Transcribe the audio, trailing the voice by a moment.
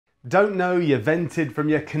Don't know your vented from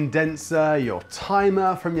your condenser, your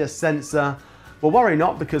timer from your sensor? Well, worry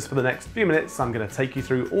not, because for the next few minutes I'm going to take you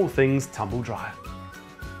through all things tumble dryer.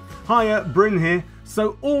 Hiya, Bryn here.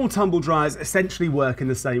 So all tumble dryers essentially work in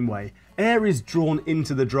the same way. Air is drawn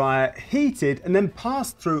into the dryer, heated, and then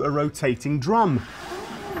passed through a rotating drum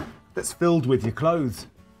that's filled with your clothes.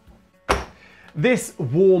 This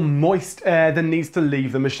warm, moist air then needs to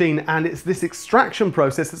leave the machine, and it's this extraction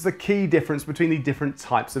process that's the key difference between the different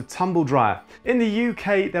types of tumble dryer. In the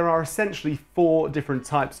UK, there are essentially 4 different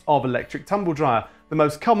types of electric tumble dryer, the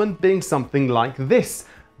most common being something like this,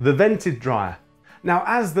 the vented dryer. Now,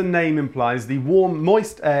 as the name implies, the warm,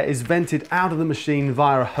 moist air is vented out of the machine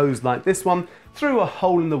via a hose like this one, through a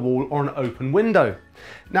hole in the wall or an open window.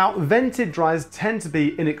 Now, vented dryers tend to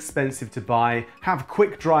be inexpensive to buy, have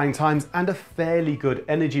quick drying times and a fairly good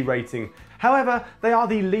energy rating. However, they are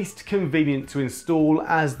the least convenient to install,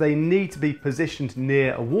 as they need to be positioned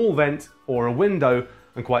near a wall vent or a window,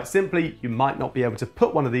 and quite simply, you might not be able to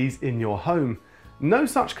put one of these in your home. No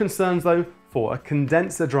such concerns though for a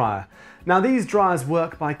condenser dryer. Now, these dryers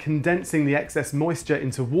work by condensing the excess moisture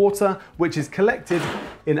into water, which is collected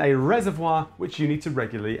in a reservoir which you need to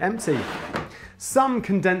regularly empty. Some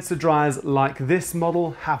condenser dryers like this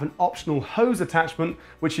model have an optional hose attachment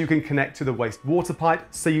which you can connect to the wastewater pipe,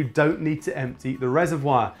 so you don't need to empty the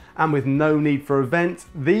reservoir. And with no need for a vent,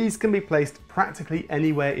 these can be placed practically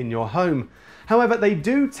anywhere in your home. However, they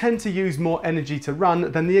do tend to use more energy to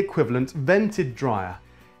run than the equivalent vented dryer.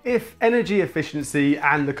 If energy efficiency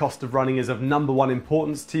and the cost of running is of #1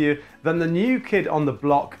 importance to you, then the new kid on the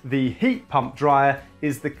block, the Heat Pump Dryer,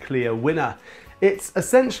 is the clear winner. It's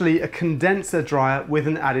essentially a condenser dryer with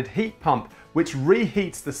an added heat pump, which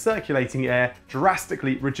reheats the circulating air,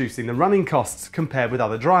 drastically reducing the running costs compared with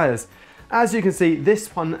other dryers. As you can see, this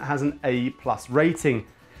one has an A+ rating.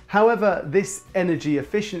 However, this energy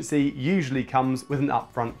efficiency usually comes with an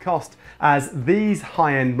upfront cost, as these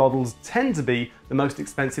high-end models tend to be the most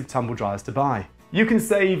expensive tumble dryers to buy. You can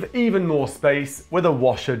save even more space with a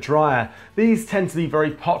washer dryer. These tend to be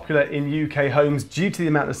very popular in UK homes due to the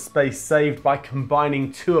amount of space saved by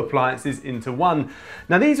combining 2 appliances into one.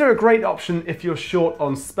 Now, these are a great option if you're short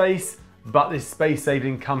on space, but this space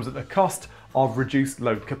saving comes at the cost of reduced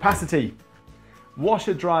load capacity.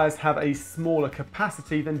 Washer dryers have a smaller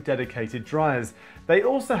capacity than dedicated dryers. They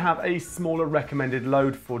also have a smaller recommended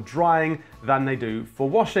load for drying than they do for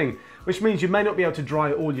washing, which means you may not be able to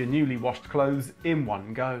dry all your newly washed clothes in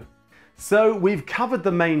one go. So we've covered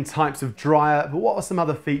the main types of dryer, but what are some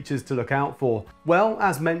other features to look out for? Well,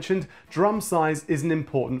 as mentioned, drum size is an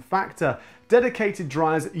important factor. Dedicated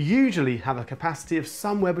dryers usually have a capacity of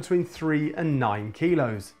somewhere between 3 and 9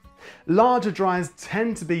 kilos. Larger dryers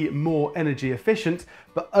tend to be more energy efficient,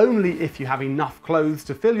 but only if you have enough clothes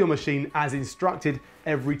to fill your machine as instructed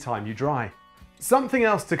every time you dry. Something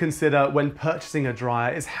else to consider when purchasing a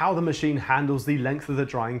dryer is how the machine handles the length of the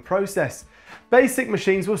drying process. Basic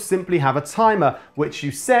machines will simply have a timer which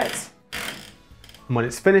you set, and when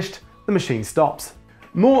it's finished, the machine stops.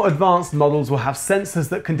 More advanced models will have sensors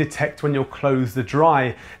that can detect when your clothes are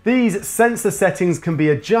dry. These sensor settings can be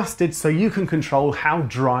adjusted so you can control how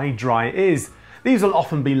dry is. These will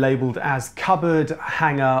often be labelled as cupboard,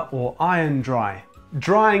 hanger or iron dry.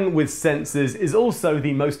 Drying with sensors is also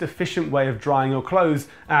the most efficient way of drying your clothes,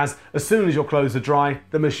 as soon as your clothes are dry,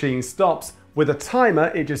 the machine stops. With a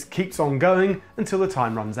timer, it just keeps on going until the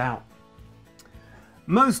time runs out.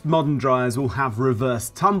 Most modern dryers will have reverse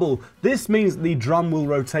tumble. This means the drum will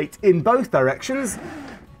rotate in both directions,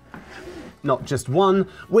 not just one,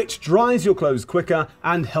 which dries your clothes quicker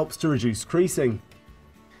and helps to reduce creasing.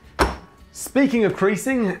 Speaking of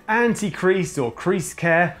creasing, anti-crease or crease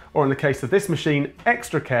care, or in the case of this machine,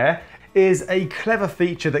 extra care, is a clever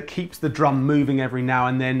feature that keeps the drum moving every now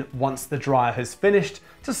and then once the dryer has finished,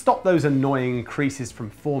 to stop those annoying creases from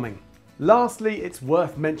forming. Lastly, it's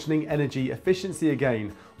worth mentioning energy efficiency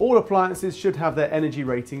again. All appliances should have their energy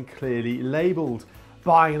rating clearly labelled.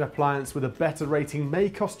 Buying an appliance with a better rating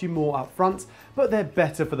may cost you more up front, but they're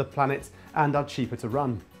better for the planet and are cheaper to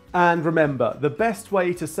run. And remember, the best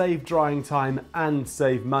way to save drying time and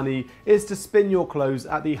save money is to spin your clothes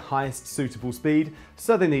at the highest suitable speed,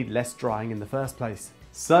 so they need less drying in the first place.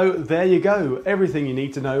 So there you go, everything you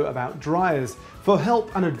need to know about dryers. For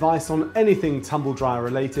help and advice on anything tumble dryer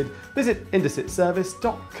related, visit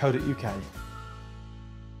indesitservice.co.uk.